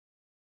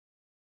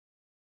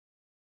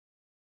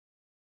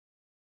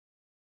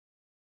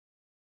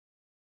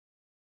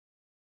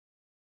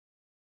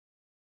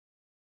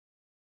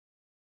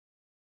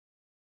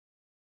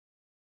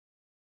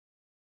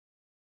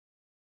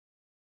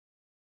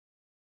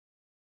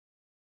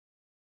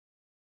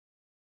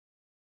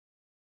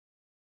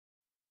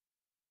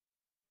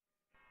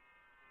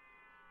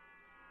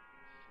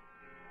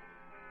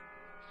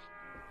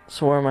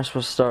So where am I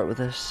supposed to start with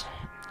this?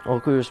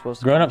 Oakley was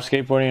supposed to... Growing up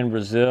skateboarding in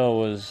Brazil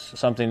was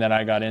something that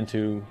I got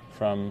into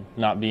from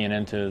not being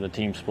into the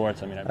team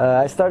sports. I mean,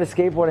 I started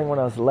skateboarding when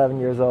I was 11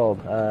 years old.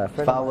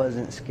 If I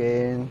wasn't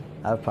skating,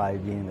 I'd probably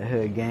be in the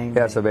hood gang.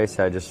 Yeah, so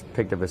basically I just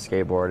picked up a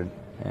skateboard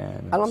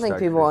and I don't think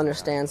people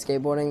understand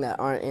skateboarding that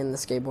aren't in the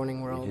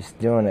skateboarding world. You're just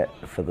doing it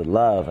for the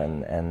love,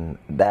 and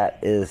that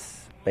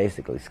is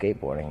basically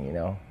skateboarding, you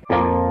know?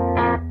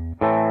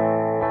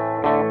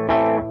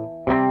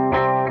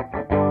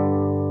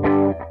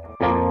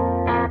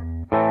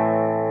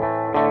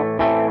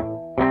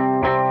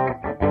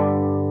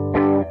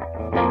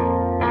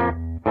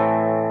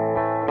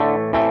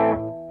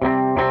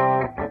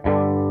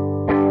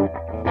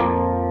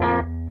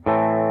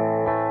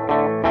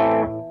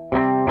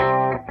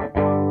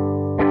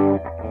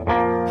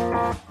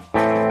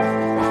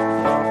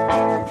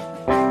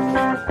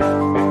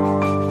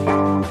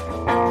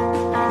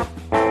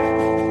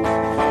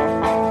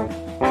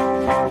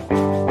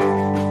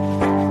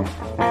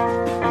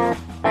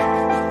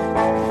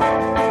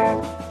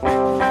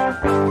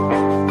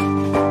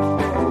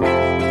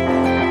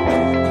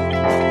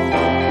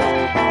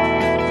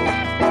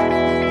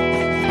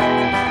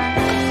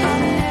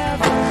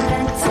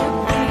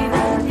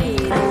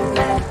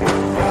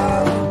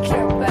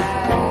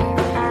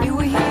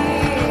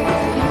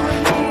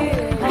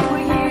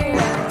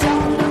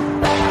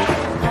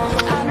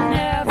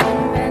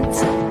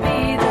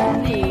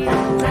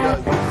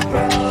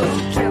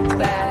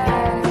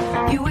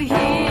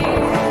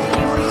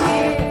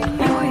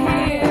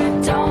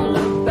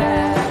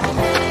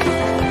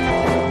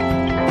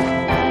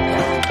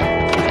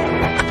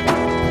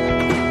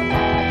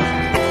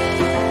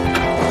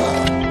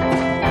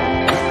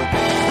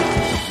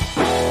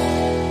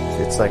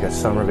 It's like a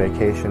summer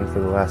vacation for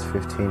the last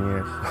 15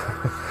 years.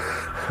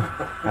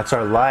 That's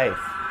our life.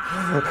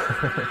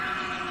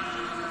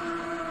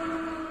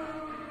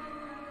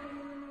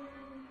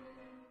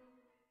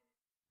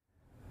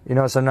 You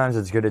know, sometimes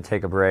it's good to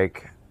take a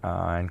break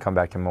and come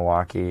back to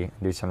Milwaukee and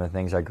do some of the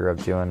things I grew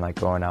up doing, like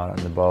going out on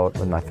the boat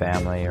with my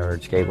family or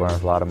skateboarding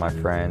with a lot of my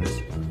friends.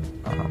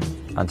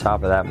 On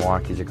top of that,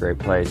 Milwaukee's a great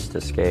place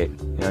to skate.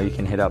 You know, you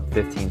can hit up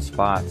 15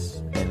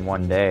 spots in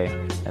one day,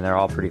 and they're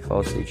all pretty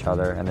close to each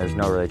other, and there's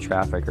no really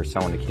traffic or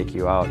someone to kick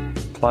you out.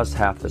 Plus,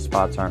 half the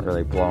spots aren't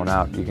really blown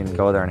out. You can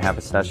go there and have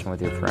a session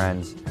with your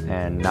friends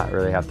and not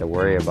really have to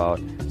worry about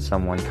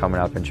someone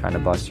coming up and trying to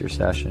bust your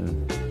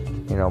session.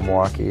 You know,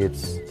 Milwaukee,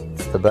 it's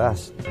the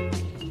best.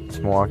 It's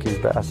Milwaukee's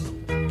best.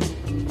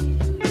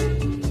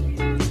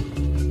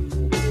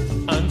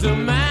 Under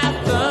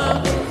my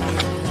thumb,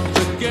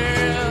 the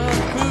girl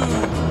who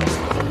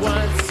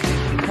once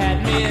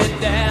had me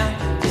down.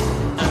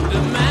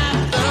 Under my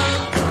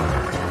thumb,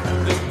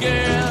 the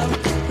girl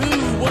who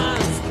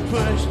once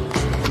pushed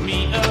me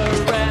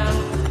around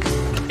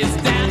is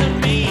down to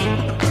me.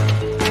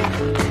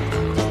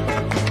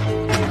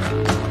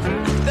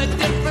 The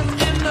difference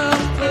in the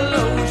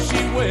clothes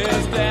she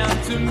wears down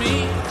to me.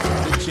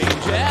 The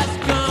change has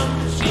come,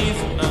 she's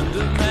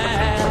under my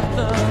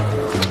thumb.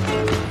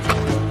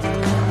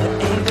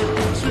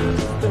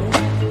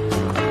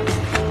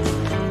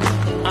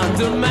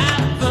 Under my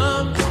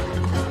thumb,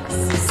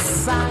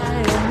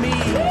 Siamese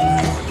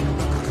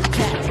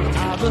cat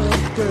of a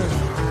girl.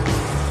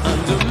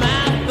 Under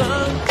my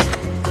thumb,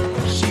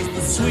 she's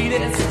the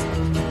sweetest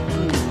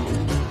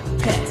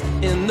pet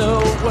in the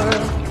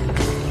world.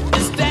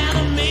 It's down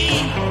to me.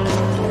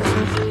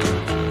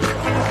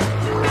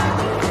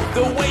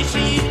 The way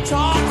she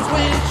talks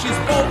when she's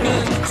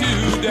spoken to,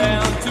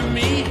 down to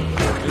me.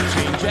 The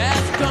change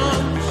has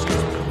come,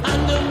 she's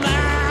under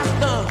my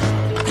thumb.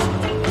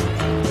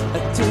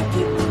 Take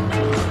it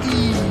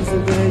easy,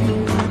 baby.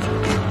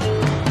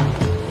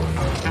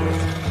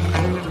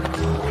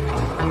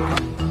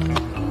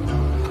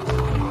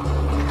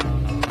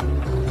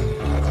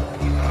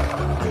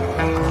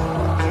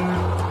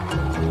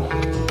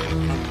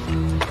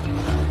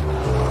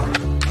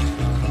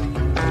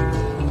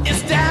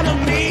 It's down to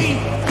me.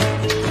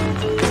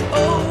 Oh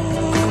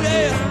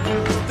yeah,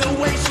 the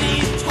way she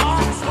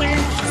talks when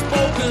she's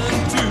spoken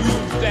to,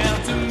 down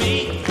to me.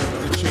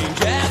 The change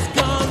has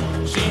come,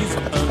 she's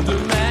under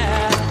my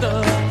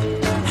thumb.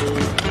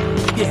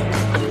 Yeah,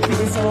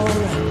 it's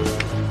alright.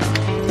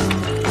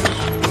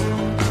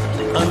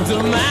 Under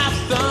my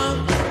thumb,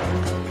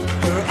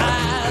 her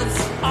eyes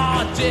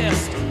are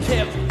just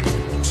kept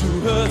to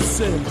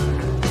herself.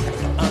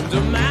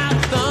 Under my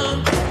thumb,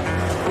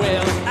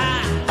 well, I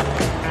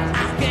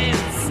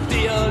can't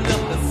still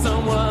look at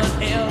someone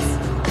else.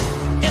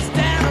 It's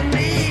down to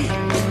me.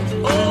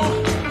 Oh,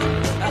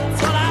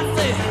 that's what I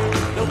say.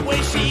 The way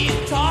she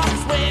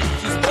talks when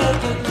she's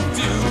spoken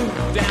to,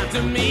 down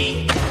to me.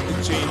 The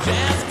change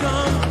has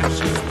come,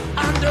 she's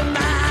under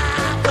my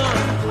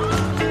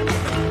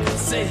thumb.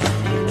 Say,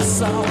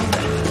 it's alright.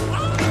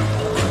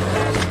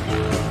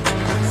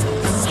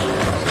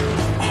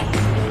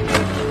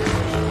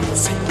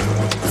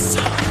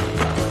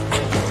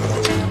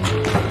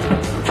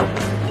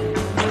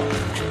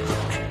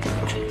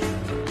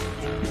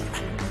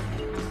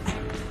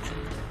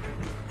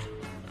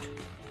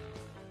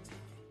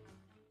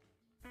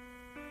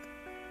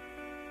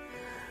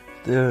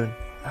 Dude,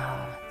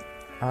 I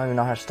don't even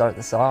know how to start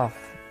this off.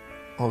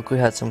 Oakley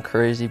had some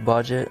crazy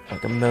budget,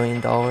 like $1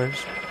 million.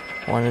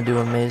 Wanted to do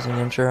an amazing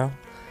intro.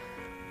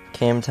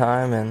 Came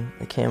time and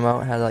it came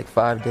out, had like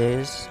 5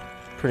 days.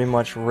 Pretty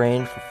much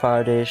rained for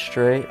 5 days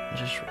straight.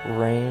 Just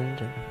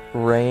rained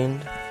and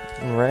rained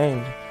and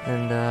rained.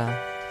 And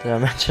did I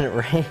mention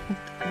it rained?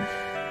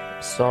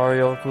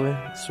 Sorry, Oakley.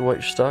 This is what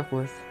you're stuck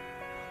with.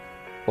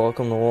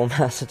 Welcome to Lowell,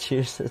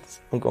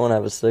 Massachusetts. I'm going to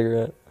have a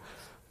cigarette.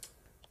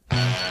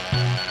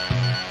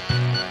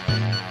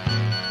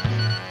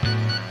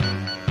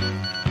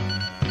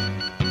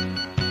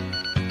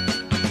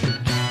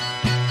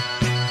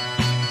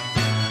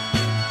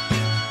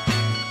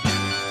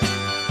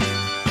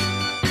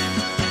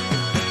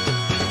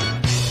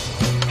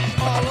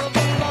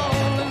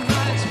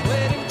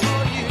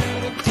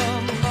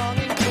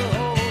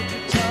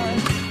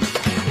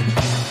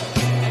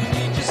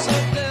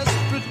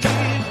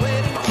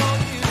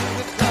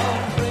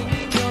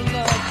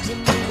 To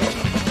me.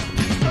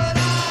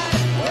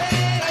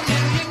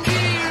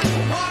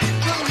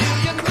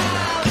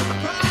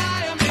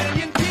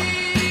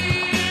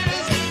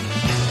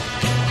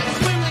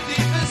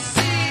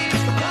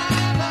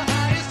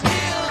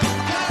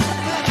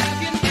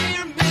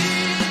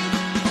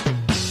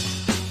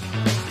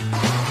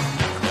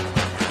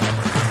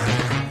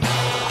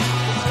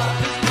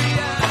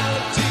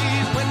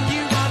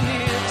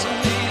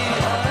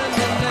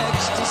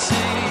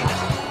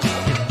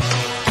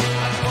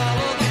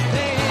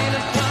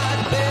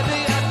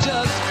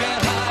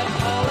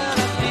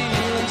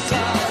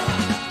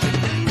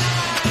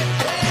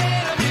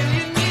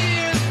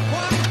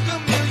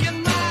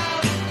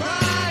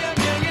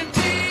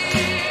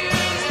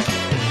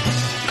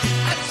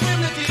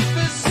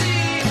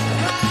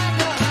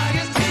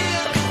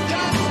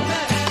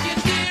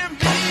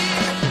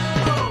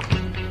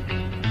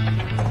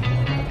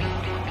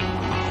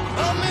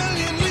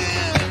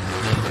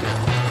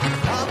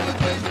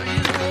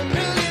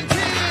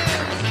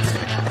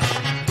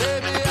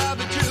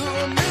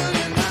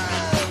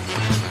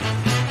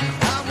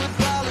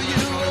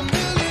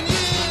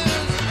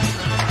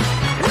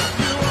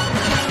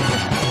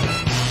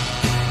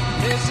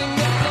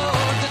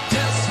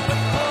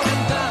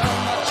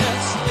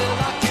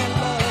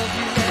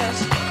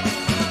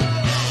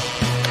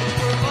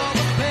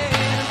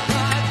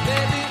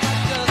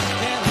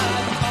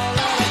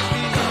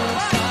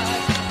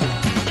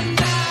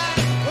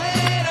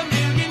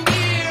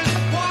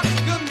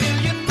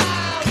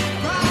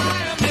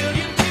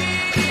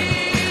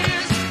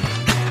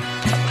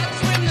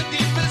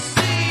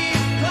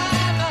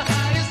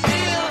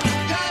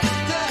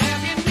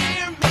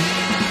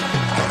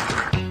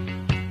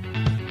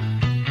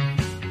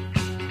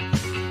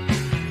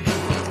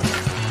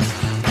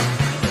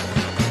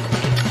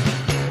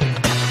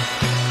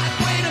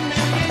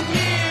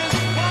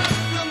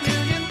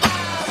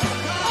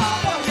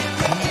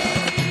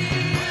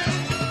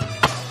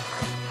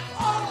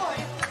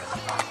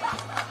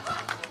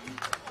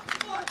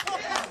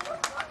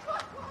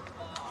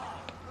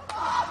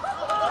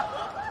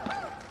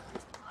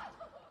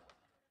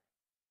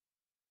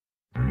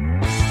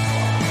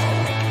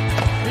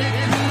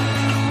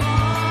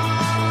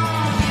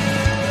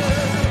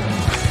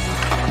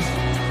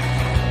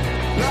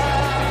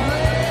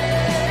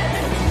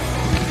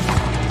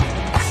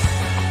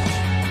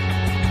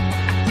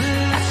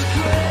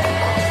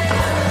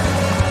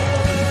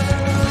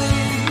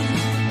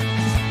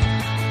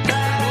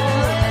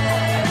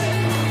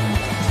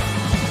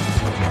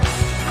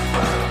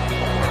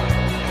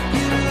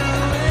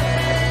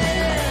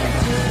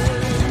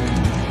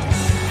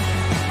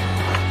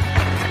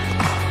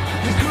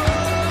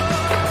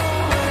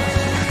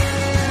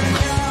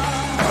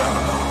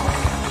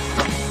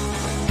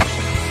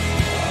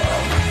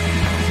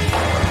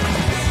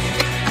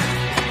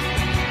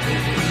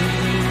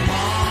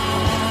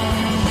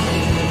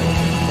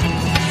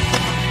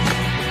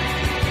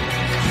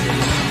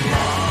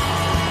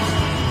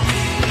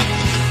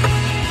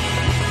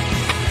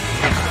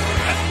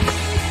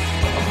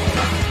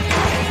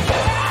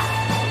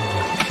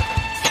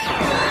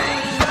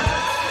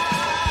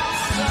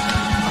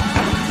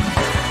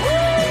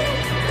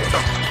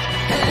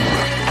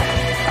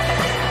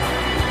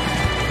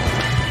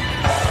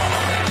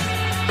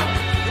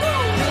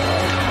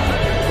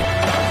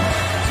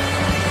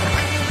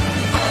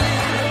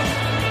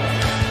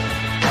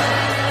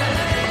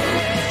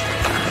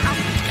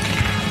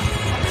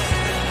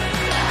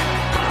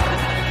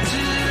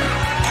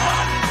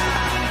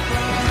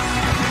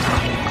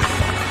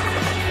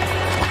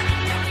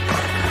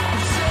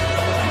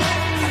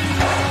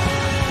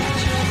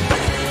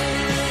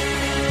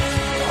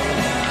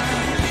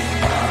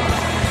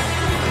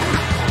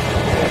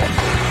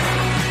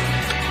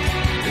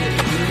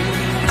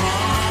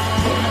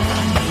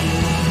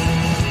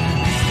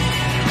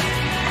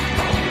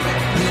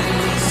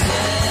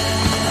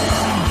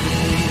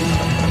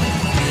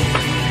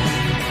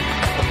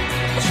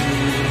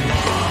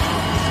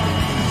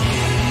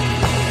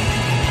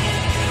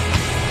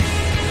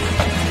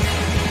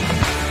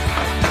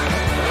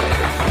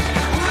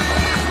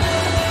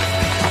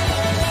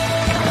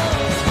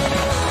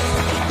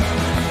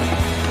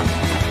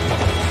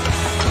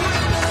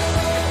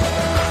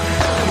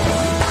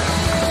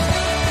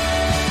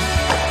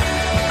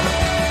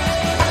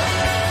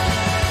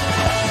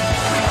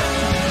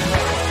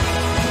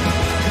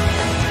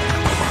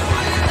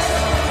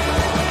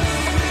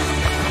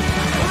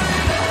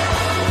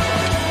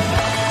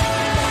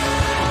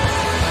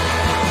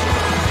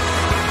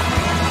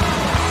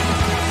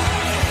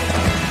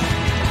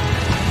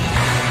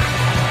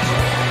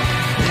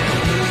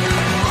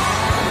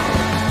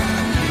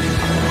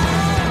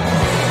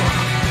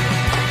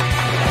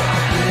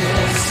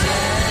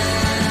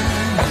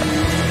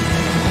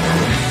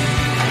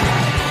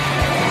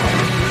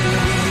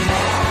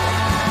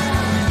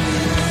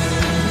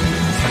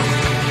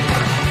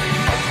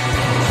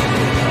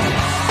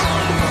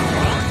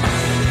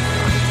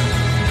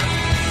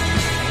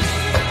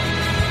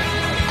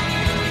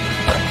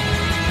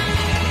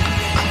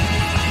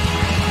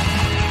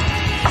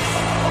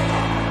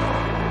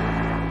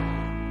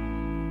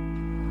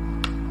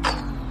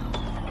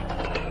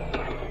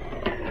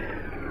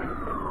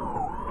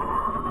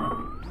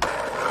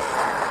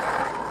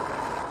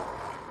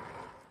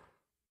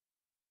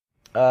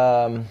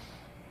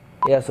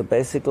 Yeah, so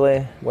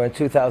basically, we're in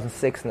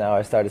 2006 now.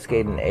 I started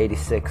skating in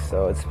 '86,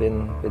 so it's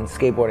been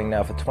skateboarding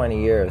now for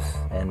 20 years.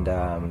 And,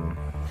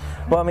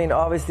 well, I mean,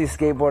 obviously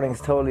skateboarding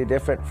is totally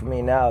different for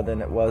me now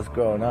than it was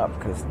growing up,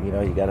 because, you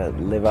know, you got to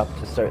live up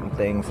to certain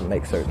things and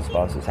make certain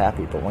sponsors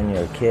happy. But when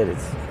you're a kid,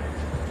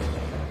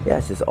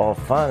 it's just all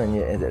fun, and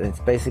it's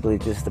basically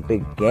just a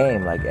big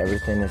game. Like,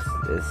 everything is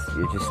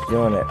you're just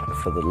doing it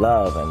for the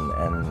love,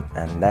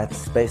 and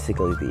that's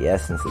basically the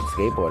essence of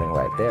skateboarding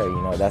right there.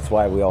 You know, that's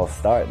why we all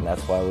start, and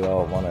that's why we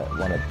all want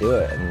to do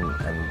it,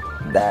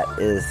 and that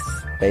is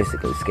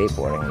basically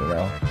skateboarding, you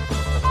know.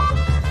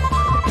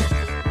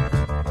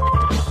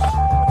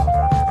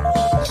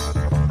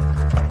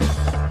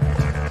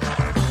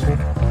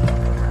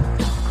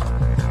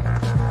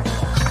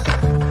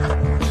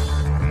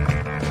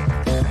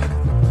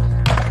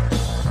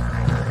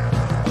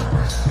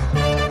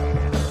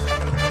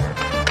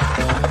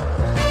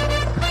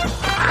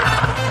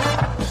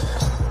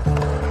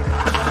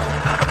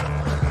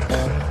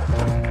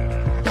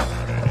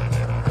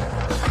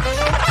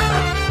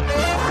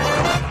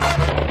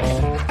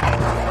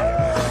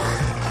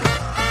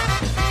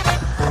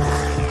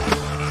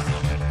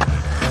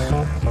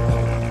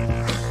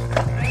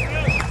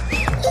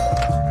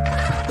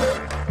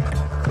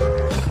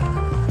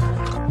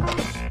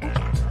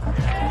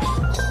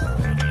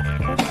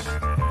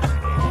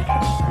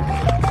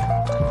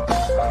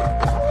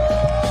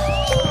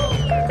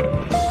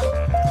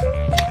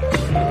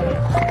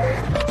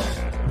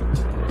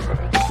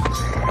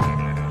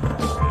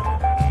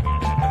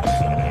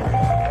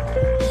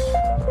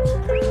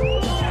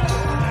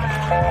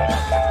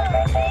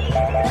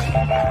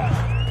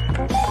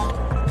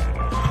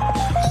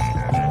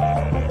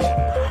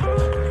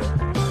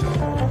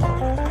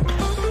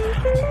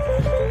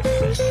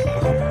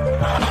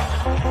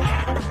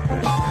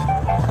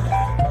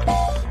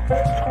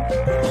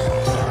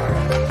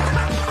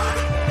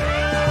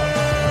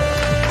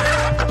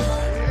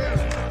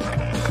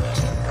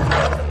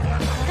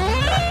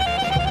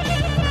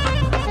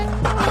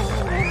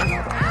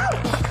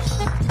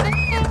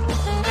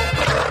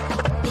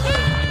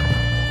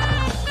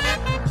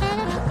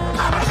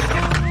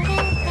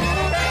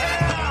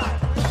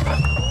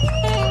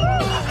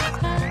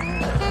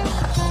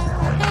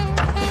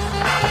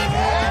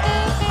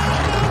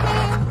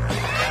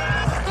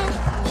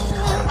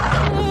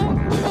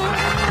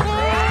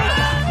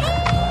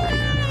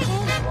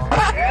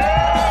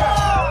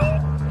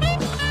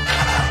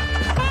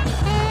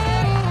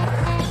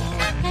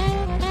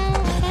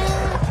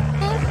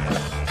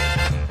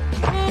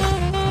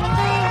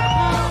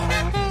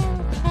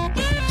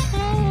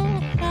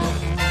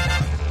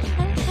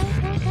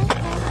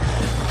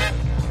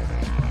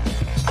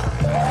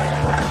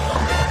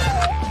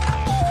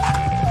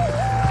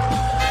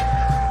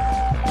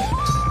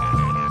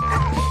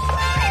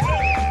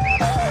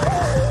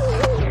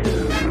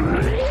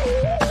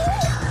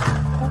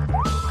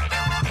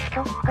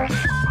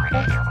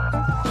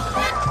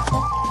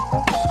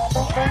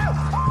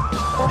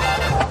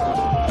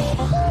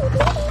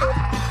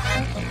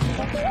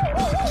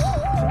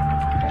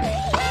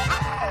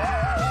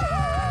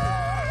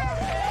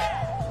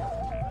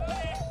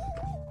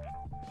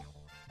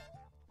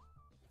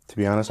 To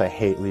be honest, I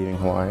hate leaving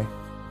Hawaii.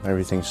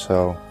 Everything's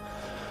so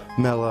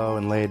mellow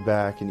and laid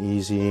back and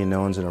easy, and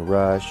no one's in a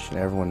rush, and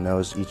everyone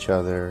knows each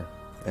other,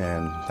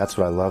 and that's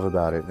what I love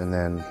about it. And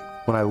then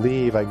when I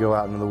leave, I go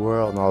out into the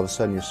world, and all of a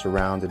sudden you're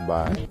surrounded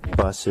by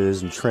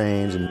buses and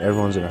trains, and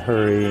everyone's in a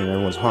hurry, and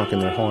everyone's honking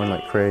their horn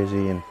like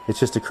crazy, and it's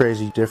just a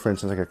crazy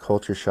difference. It's like a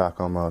culture shock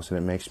almost, and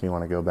it makes me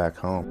want to go back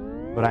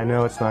home. But I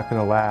know it's not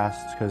going to last,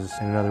 because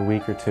in another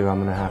week or two, I'm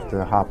going to have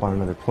to hop on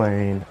another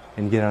plane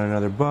and get on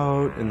another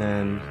boat, and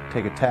then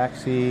take a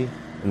taxi,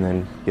 and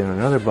then get on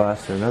another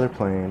bus or another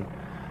plane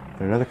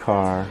or another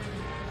car,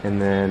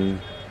 and then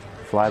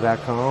fly back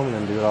home, and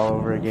then do it all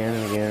over again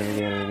and again and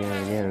again and again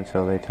and again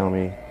until they tell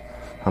me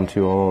I'm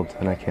too old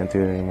and I can't do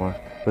it anymore.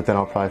 But then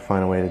I'll probably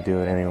find a way to do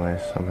it anyway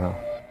somehow.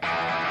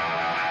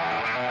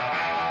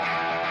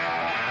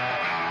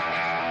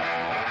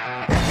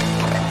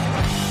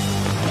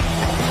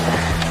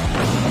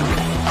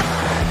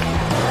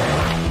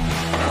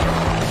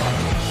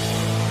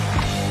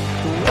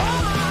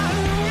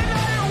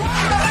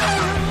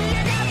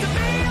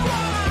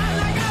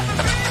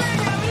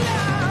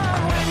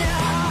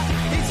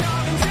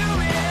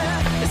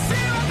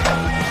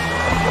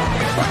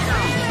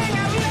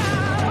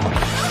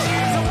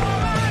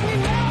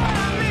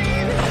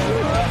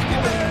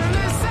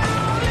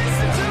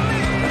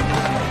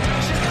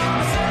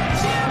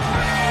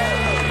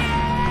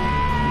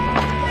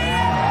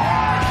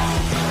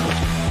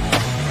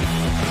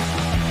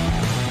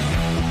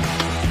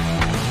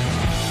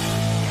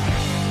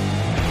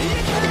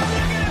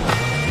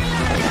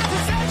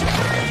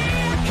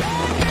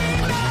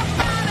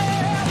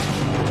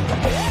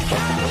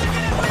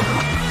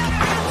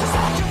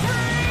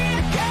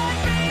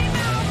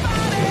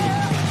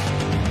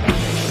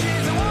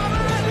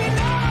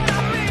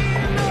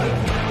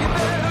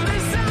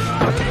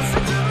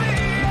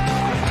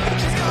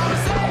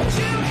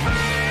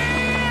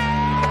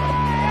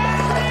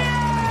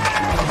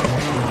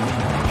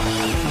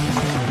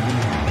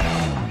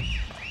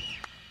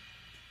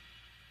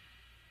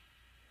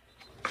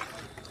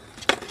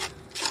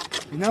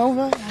 You know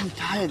what? I'm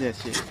tired of that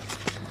shit.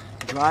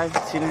 Drive,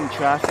 sitting in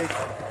traffic,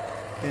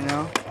 you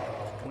know.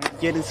 When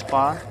you get in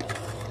spot,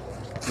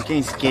 you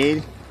getting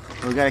scared,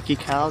 or you gotta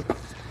kick out.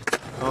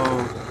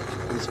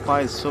 Oh, the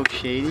spot is so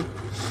shady.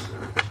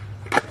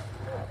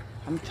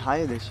 I'm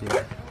tired of this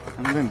shit.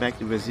 I'm going back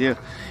to Brazil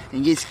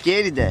and get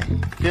scared of that.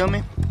 Feel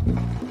me?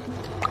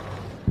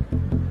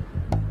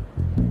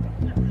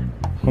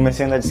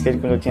 Comecei a andar de skate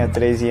quando eu tinha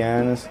 13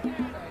 anos,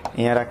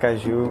 em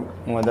Aracaju,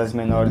 uma das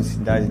menores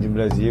cidades do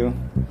Brasil,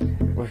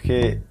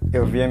 porque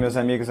eu via meus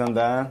amigos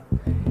andar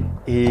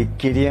e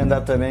queria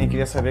andar também,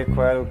 queria saber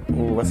qual era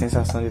a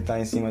sensação de estar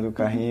em cima do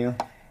carrinho.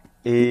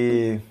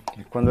 E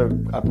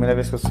quando a primeira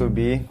vez que eu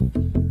subi,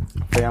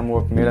 foi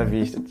amor à primeira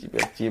vista,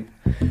 tipo,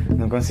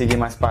 não consegui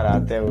mais parar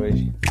até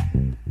hoje.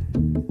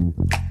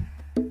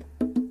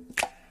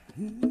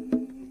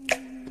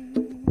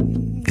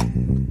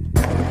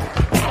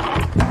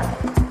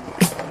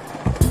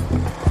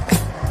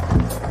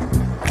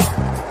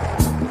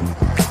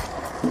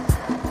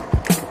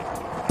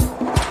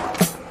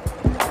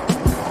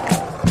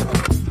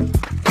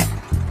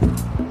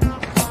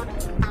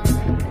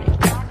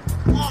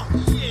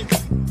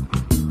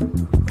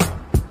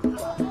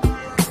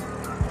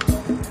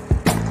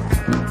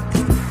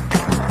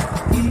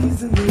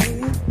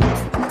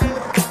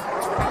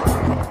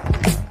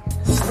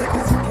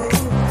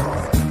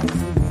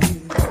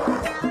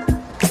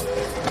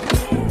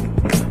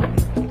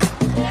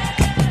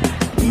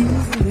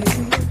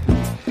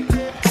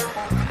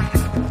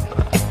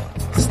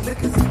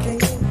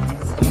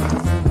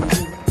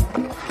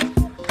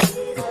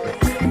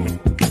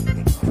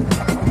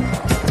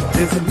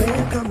 There's a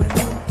man coming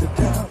into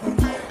town.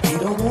 He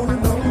don't wanna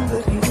know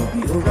that he will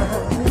be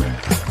around.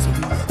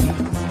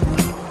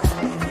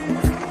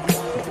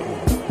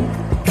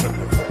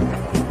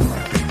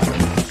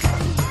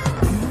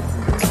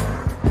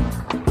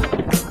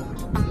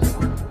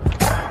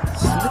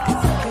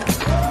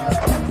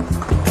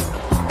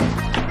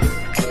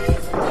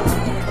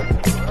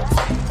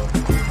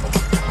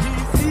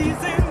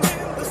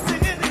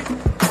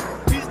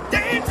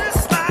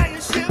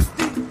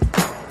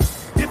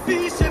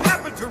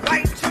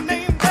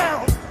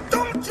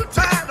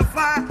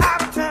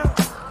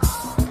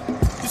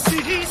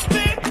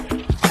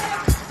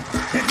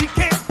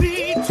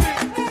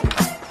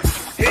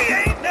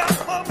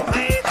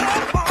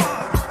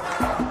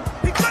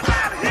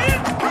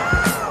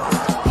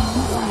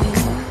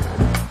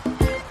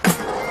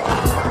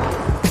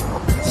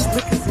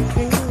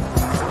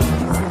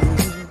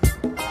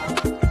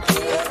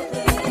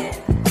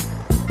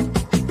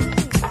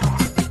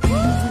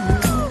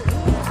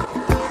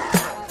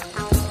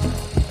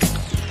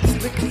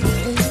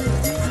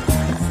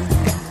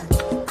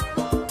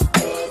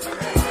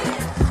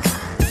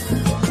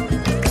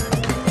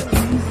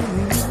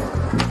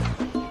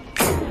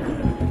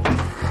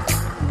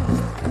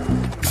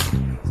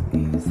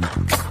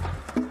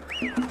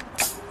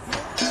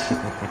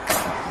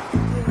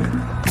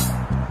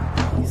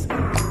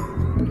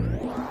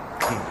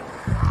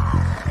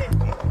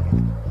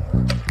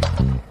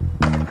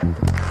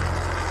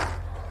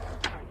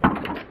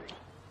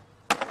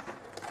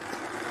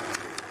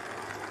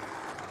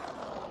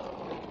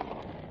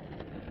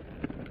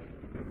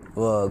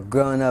 Well,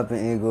 growing up in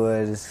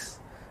Inglewood is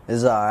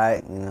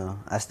alright, you know.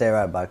 I stay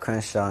right by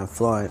Crenshaw and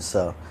Florence,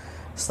 so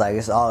it's like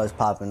it's always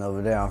popping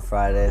over there on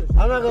Friday.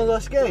 I'm not gonna go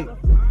skate.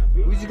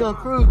 We just gonna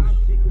cruise.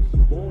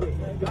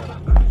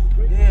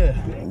 Yeah.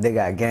 They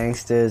got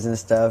gangsters and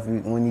stuff.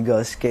 When you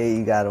go skate,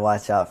 you gotta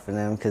watch out for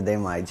them because they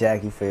might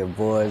jack you for your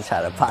board,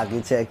 try to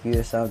pocket check you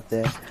or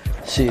something.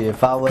 Shit,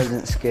 if I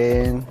wasn't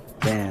skating,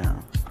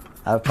 damn,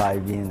 I'd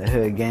probably be in the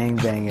hood gang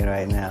banging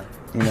right now.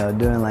 You know,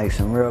 doing like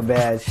some real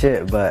bad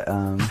shit, but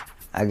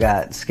I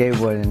got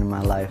skateboarding in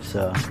my life,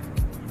 so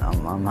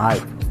I'm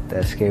hyped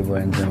that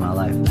skateboarding's in my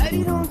life.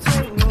 Lady, don't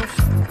take no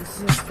shit,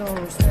 insist on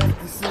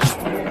respect the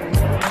system.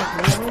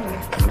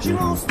 She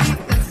won't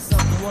speak, this is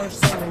something worse,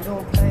 so they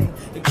don't play.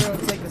 The girl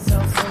take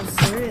herself so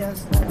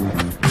serious,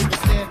 people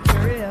stay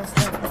curious.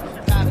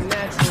 Got a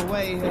natural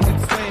way, her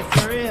hips way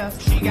furious.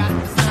 She got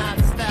the style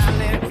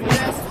and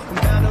finesse.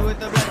 Combined with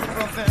the rest of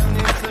her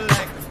family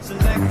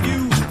select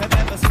few have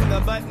ever seen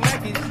her butt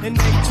naked, and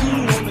they too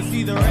wanna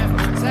see the rap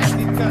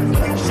protected,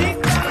 cause she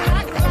got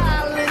like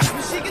violence,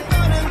 but she can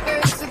throw them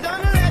things, so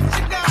don't let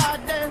your guard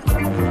down.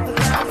 The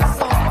lies are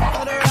soft,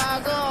 but her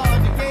eyes are hard,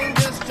 you can't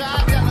just try,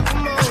 tell her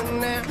come on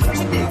now.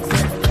 She digs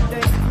every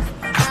day,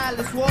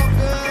 Alice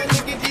Walker,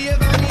 Nikki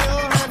Giovanni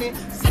or Honey,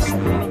 says she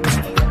wanna be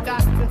a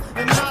doctor,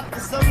 and not for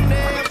some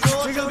damn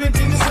sure she'll be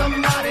teaching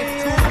somebody.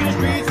 Talking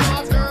street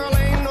smart girl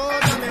ain't no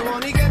dummy,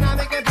 one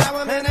economic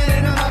empowerment, and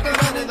ain't about the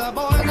money, the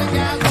boys and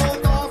guys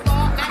both all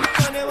thought that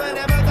funny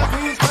whenever the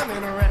crew's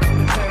coming around.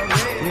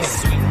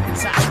 Sweet and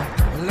tight,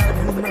 love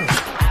you know,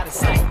 out of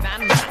sight, not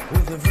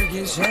with a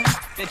freaking shot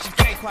that you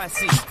can't quite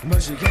see,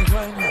 but you can't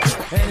quite know.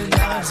 And the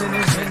knowledge in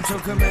his mental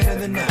command of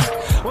the night.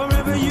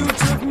 Wherever you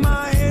took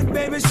my head,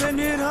 baby, send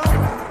it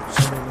home.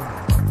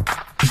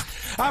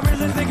 I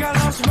really think I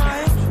lost my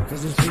head,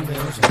 cause it's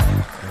females.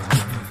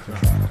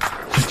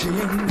 She ain't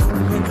no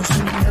winner,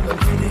 she never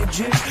get it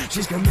jig.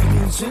 She's got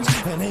making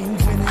sense and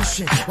ain't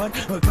finishing. But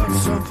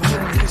because of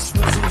her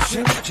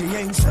disposition, she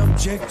ain't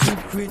subject to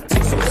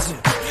criticism.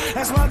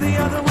 That's why the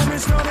other women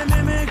started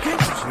mimicking.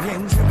 She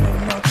ain't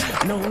tripping up,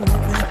 no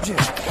religion.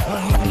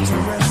 Her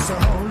interests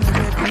are all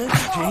limitless.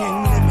 She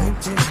ain't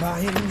limited by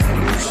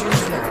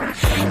inhibitions.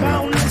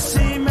 Boundless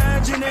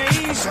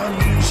imagination.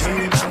 She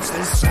wants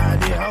this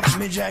side of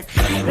me, Jack.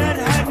 That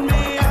had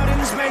me out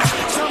in space,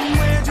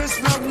 somewhere just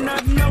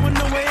not knowing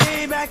the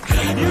way back.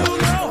 You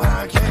know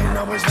I can't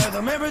always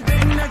fathom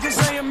everything that you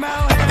say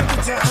about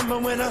half the time.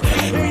 But when I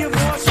hear your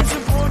voice and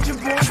support your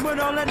voice with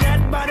all of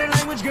that body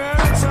language, girl,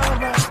 it's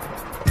alright.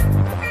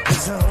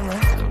 It's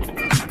alright.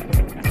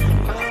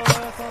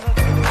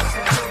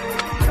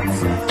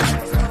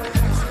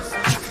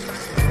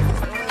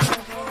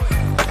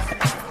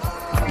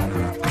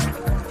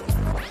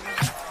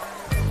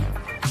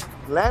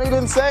 Lanny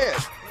didn't say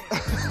it.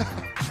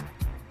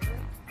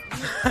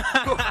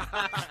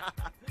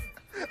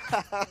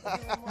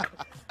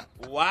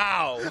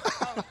 Wow.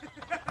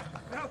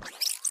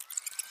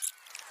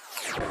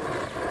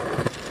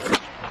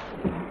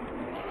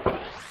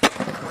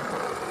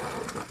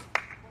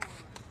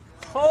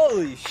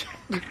 Holy shit.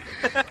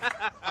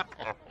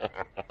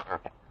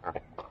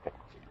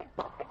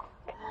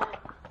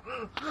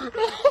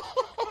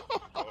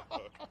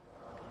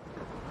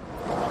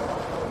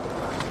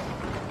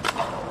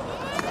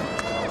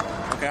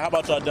 Okay, how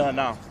about y'all done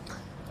now?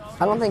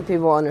 I don't think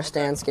people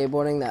understand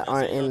skateboarding that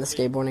aren't in the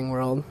skateboarding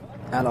world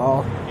at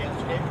all.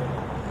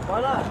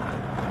 Why not?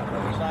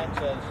 The sign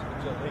says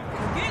it's illegal.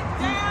 Get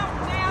down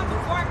now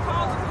before I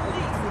call the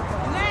police.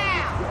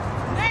 Now!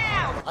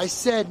 Now! I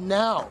said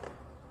now.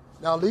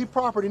 Now leave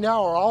property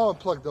now or I'll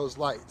unplug those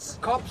lights.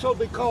 Cops will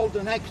be called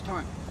the next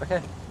time.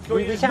 Okay.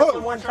 We can't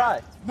win one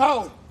try.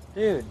 No!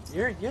 Dude,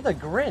 you're the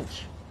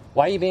Grinch.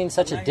 Why are you being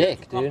such a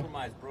dick, dude?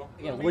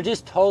 Yeah, we're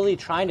just totally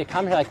trying to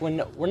come here. Like,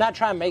 when we're not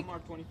trying to make...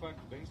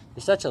 You're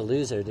such a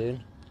loser,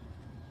 dude.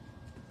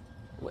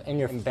 In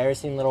your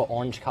embarrassing little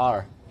orange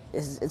car.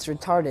 It's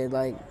retarded.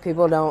 Like,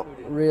 people don't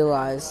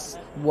realize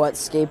what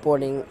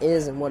skateboarding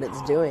is and what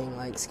it's doing.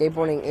 Like,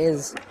 skateboarding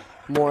is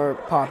more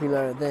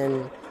popular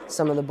than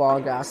some of the ball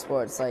grass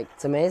sports. Like,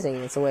 it's amazing.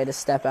 It's a way to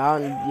step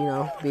out and, you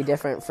know, be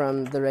different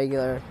from the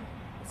regular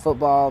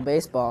football,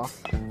 baseball.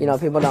 You know,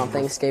 people don't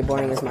think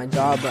skateboarding is my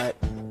job, but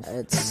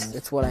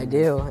it's what I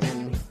do.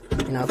 And,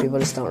 you know, people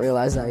just don't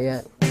realize that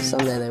yet.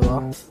 Someday they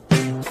will.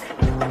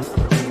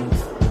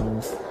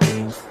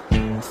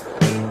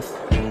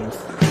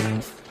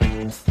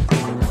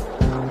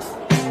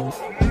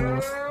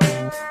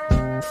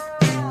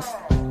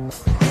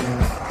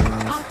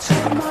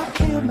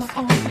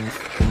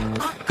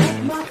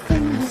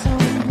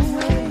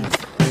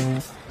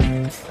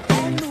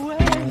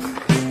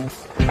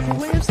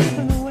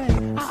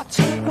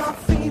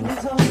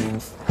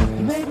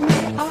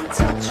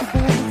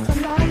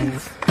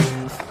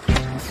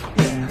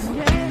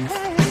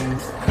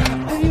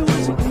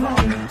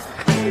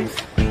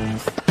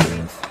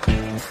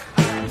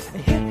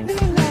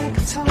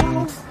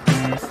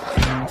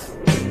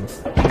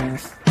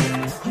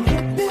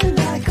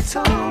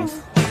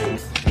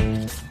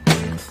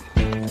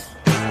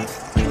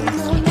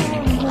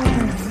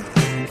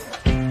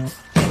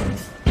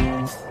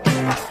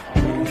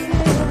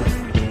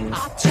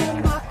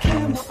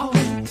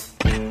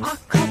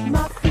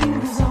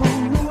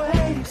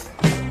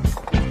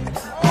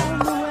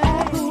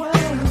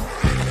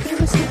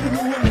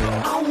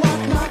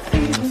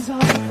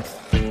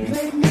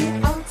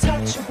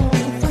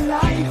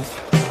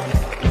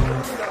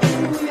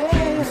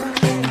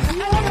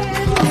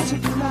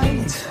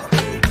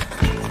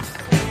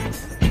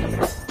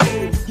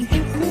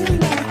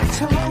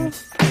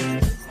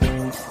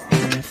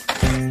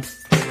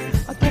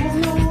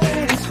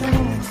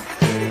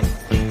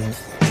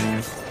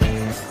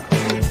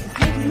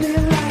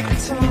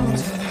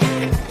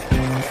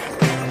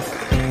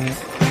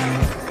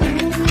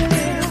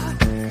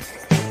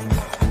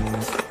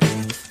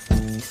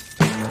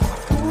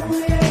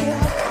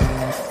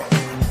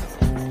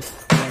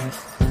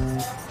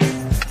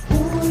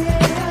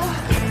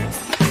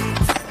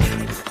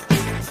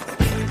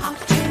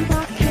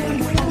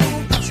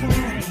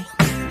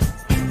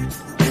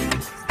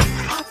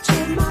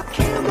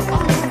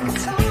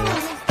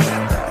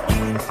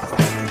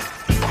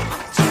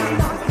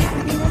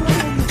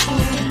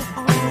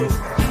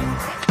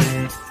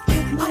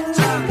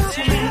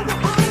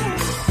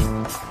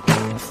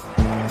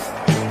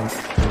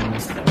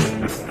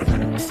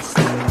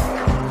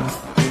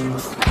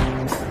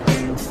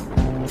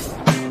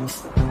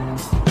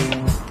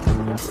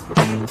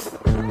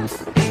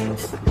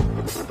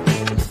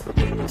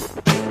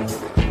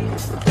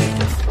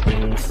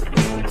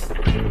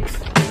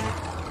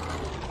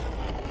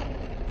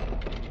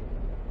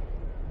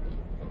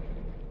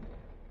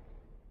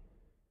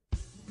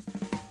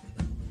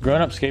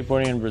 Growing up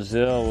skateboarding in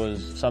Brazil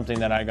was something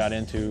that I got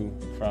into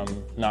from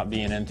not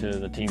being into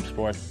the team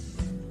sport.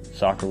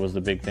 Soccer was the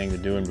big thing to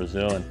do in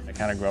Brazil, and I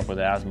kind of grew up with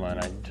asthma, and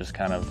I just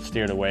kind of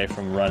steered away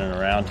from running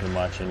around too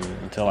much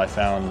until I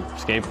found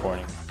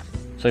skateboarding.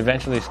 So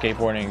eventually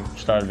skateboarding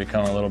started to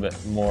become a little bit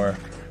more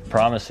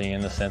promising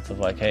in the sense of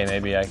like, hey,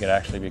 maybe I could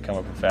actually become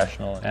a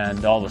professional.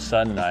 And all of a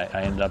sudden I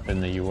ended up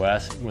in the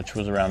US, which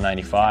was around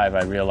 95.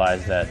 I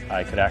realized that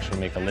I could actually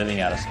make a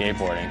living out of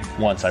skateboarding.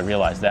 Once I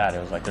realized that, it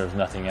was like there was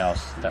nothing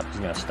else that was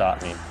going to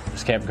stop me.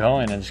 Just kept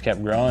going and just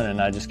kept growing,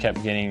 and I just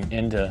kept getting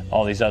into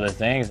all these other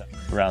things.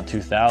 Around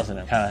 2000,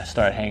 I kind of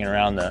started hanging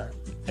around the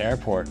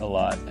airport a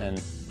lot,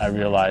 and I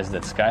realized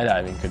that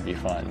skydiving could be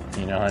fun,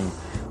 you know, and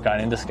got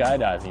into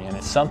skydiving. And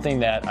it's something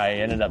that I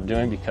ended up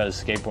doing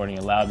because skateboarding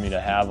allowed me to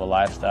have a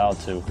lifestyle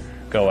to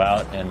go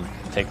out and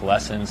take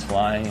lessons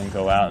flying and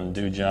go out and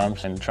do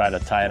jumps and try to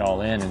tie it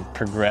all in and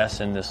progress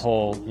in this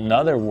whole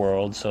another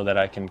world so that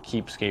I can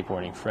keep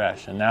skateboarding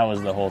fresh. And that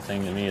was the whole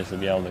thing to me, is to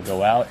be able to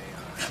go out,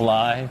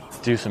 fly,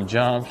 do some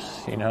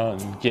jumps, you know,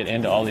 and get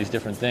into all these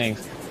different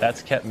things.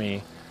 That's kept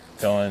me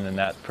going, and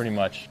that pretty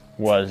much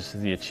was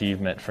the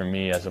achievement for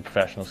me as a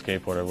professional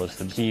skateboarder, was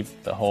to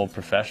keep the whole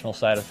professional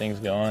side of things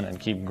going and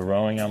keep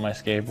growing on my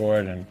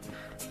skateboard, and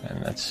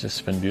that's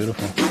just been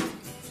beautiful.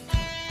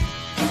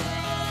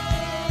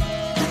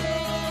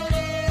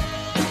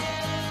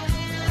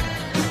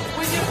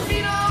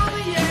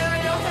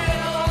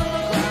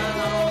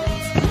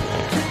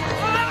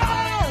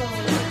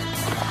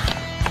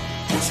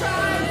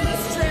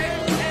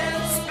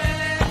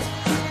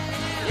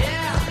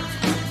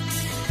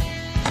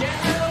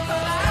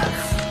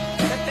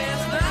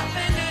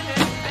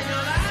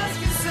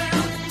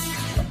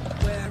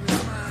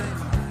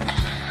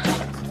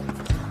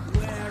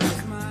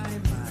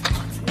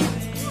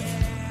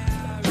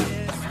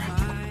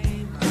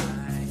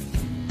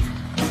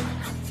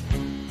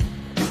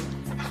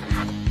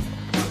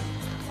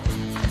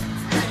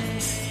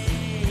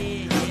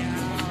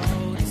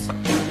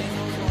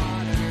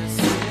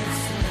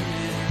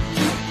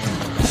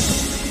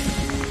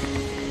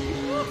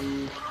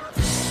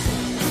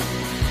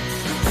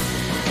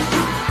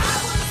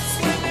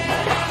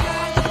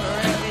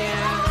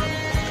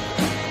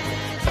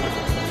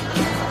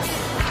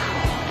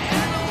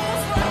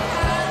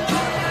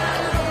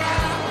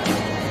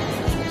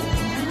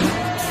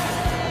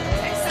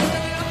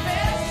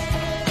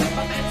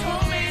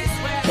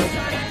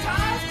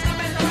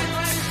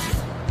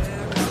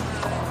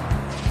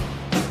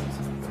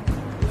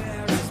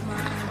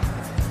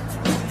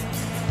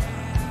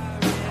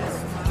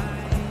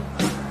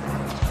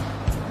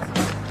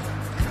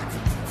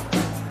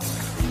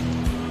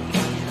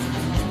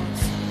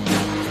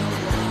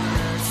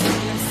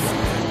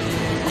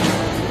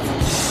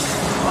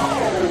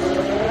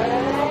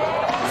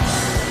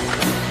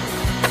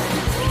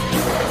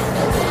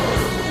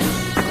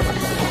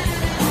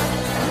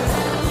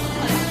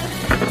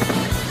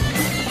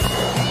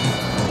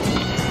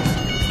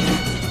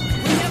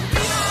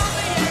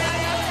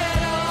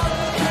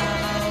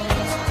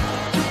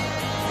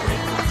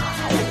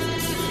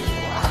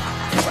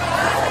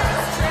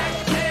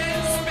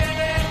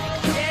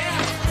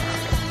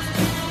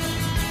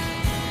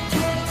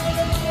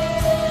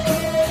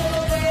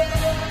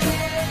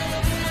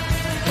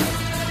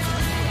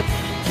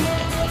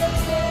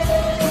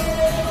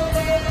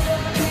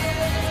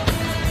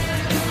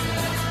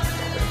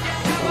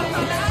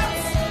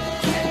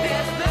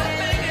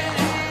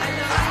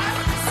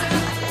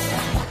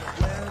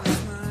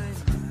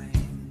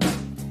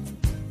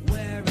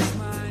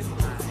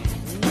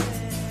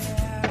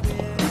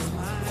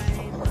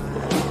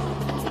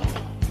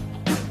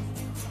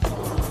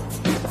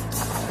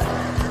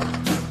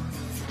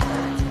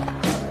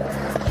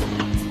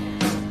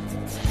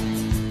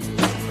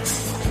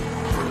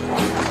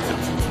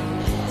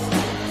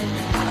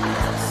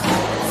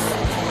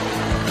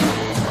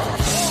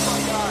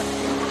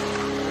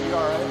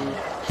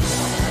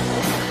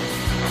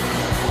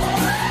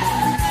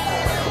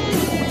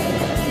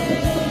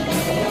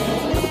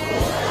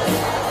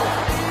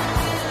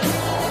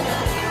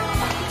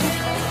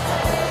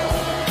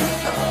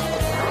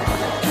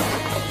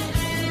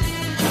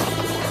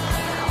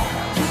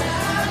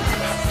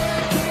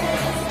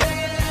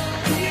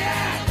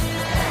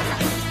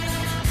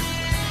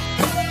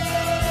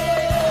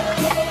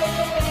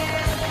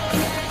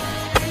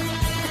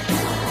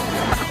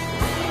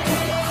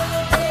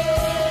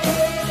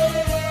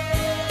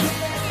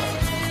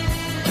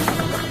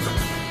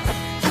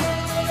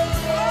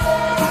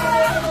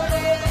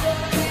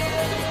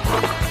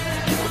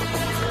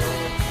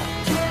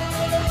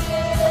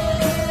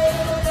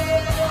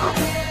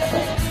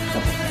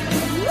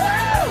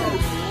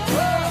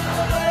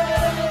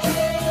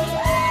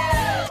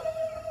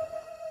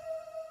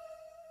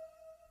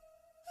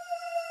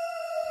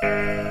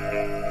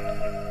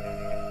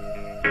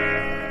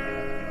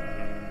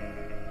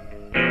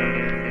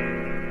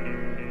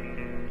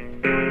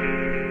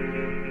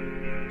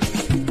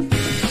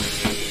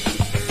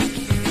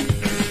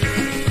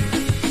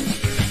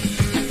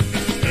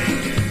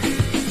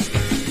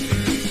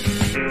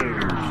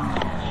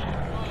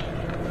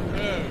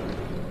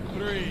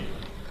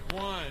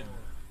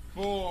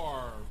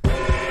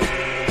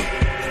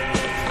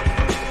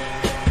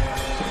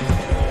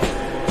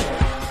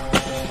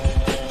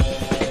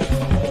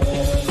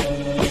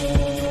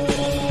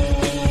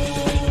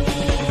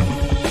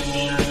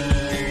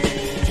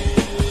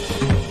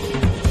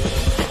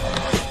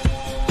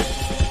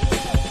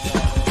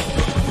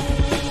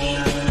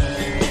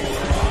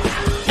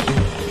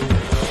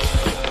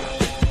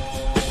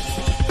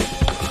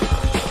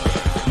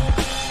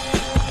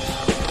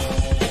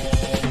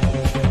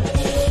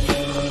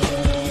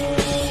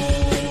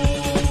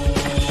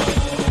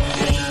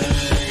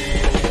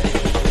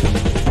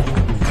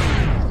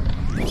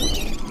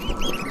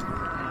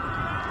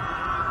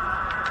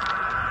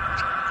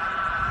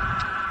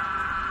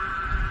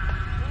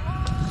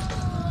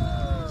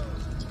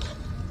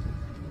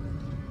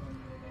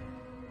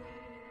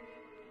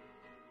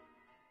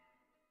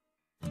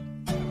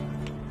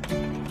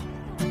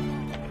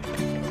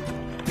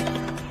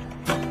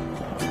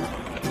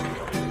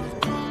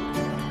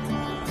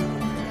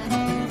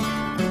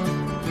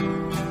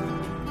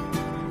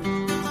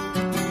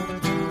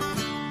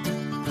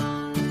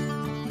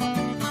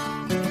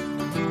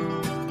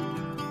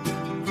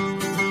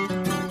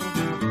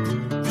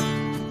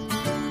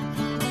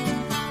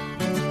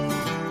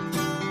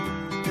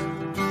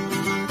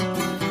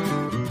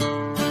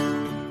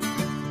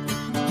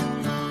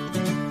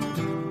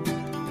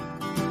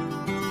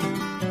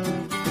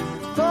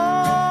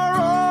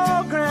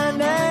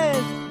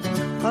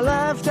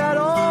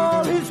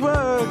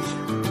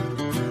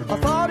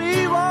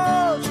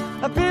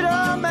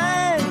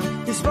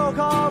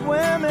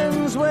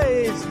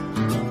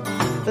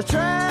 They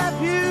trap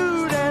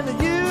you and they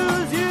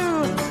use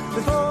you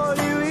before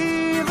you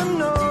even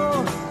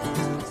know.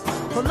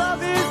 But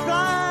love is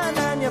blind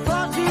and you're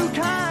far too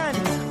kind.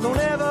 Don't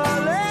ever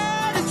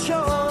let it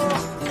show.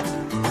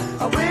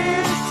 I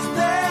wish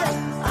that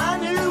I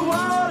knew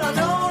what I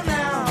know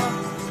now.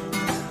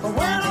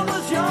 When I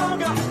was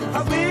younger,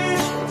 I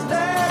wish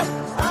that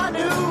I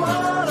knew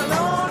what I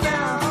know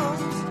now.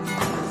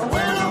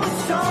 When I was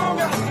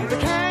stronger, the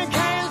can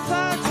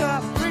such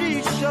a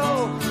pretty show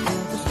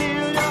to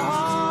steal your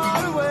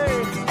heart away.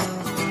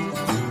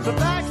 The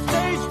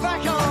backstage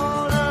back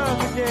on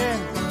earth again.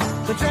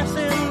 The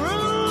dressing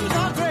rooms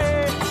are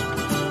great.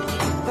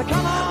 They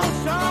come on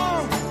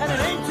strong and it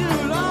ain't too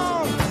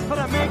long, but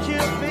I make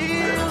you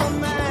feel a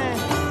man.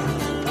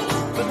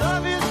 But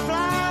love is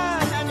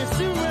blind and you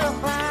soon will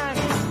find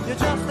you're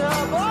just a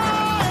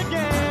boy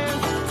again.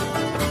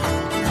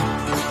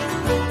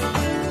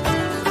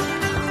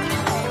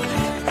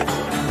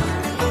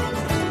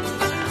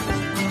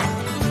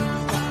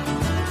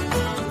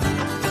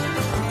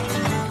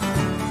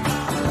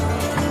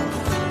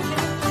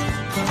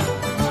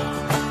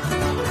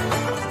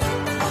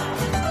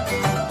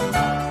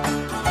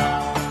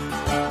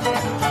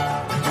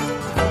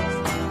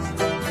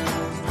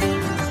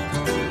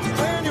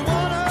 When you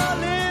wanna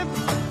live,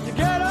 you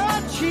get a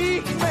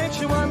cheek, makes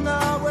you wonder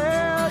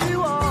where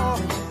you are.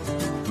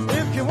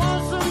 If you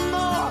want some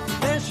more,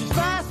 then she's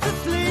fast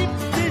asleep.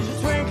 She's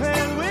just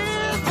twinkling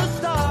with the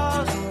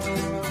stars.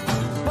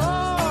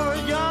 For a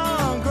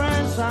young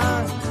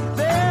grandson,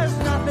 there's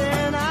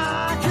nothing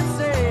I can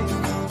say.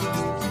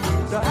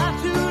 They'll have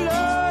to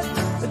learn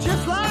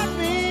just like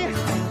me,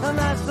 and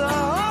that's the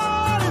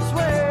hardest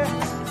way.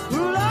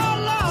 Ooh la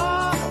la,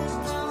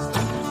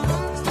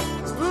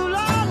 ooh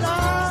la la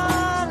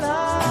la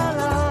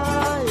la,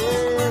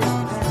 yeah.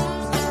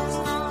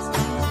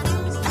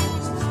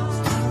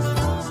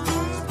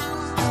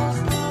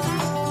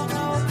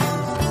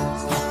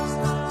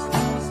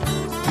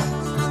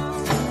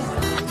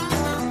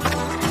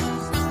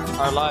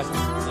 Our life.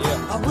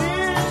 Yeah. I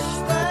wish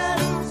that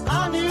I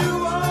knew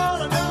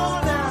what I know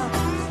now.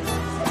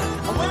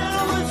 When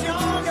I was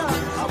younger,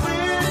 I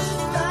wish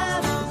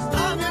that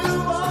I knew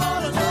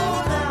what I know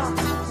now.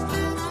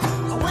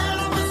 When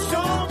I was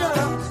stronger.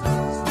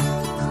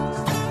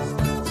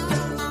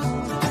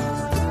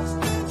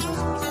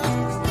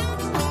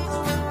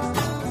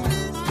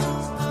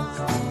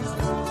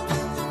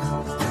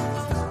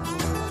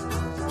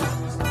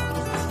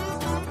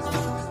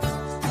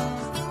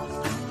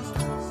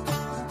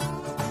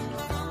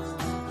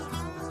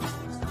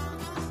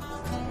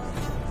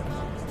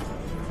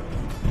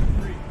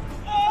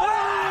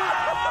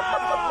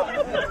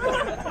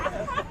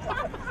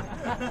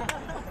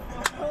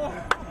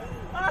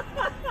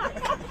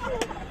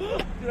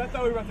 Dude, I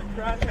thought we were about to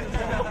crash.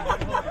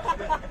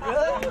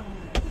 Really?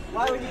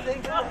 Why would you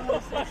think that?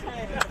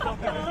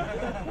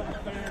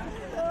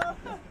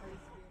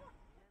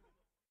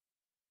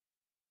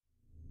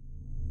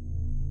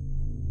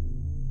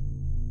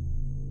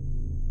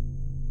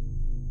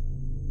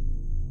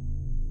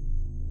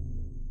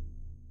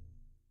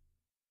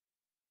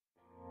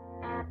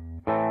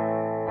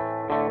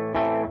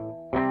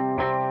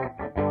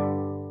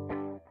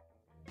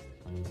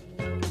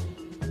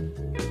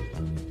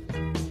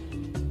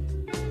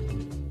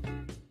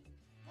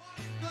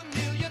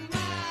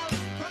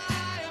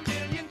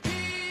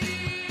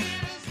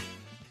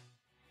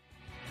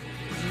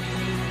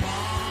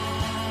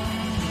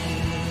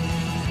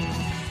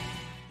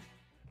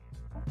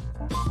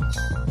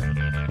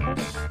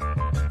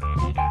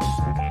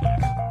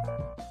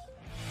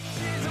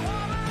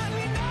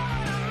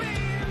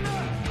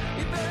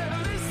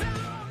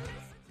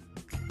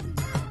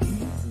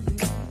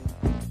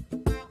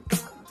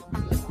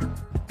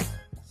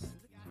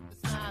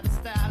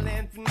 Style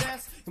and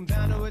finesse,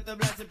 compounded with the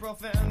blessed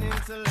profound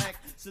intellect.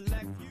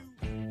 Select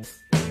you.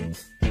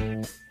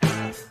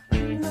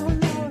 No,